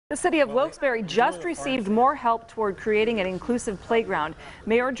The city of Wilkes-Barre just received more help toward creating an inclusive playground.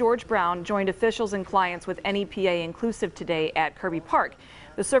 Mayor George Brown joined officials and clients with NEPA Inclusive today at Kirby Park.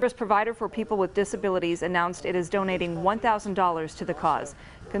 The service provider for people with disabilities announced it is donating $1,000 to the cause.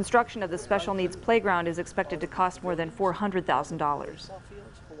 Construction of the special needs playground is expected to cost more than $400,000.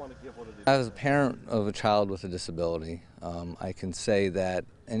 As a parent of a child with a disability, I can say that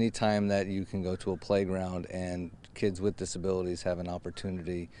anytime that you can go to a playground and kids with disabilities have an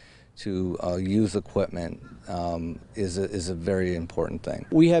opportunity to use equipment is a very important thing.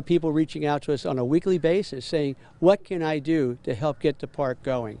 We have people reaching out to us on a weekly basis saying, what can I do to help get the park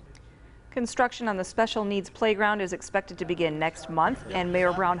going? Construction on the special needs playground is expected to begin next month, and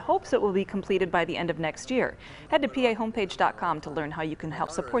Mayor Brown hopes it will be completed by the end of next year. Head to PAHomepage.com to learn how you can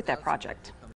help support that project.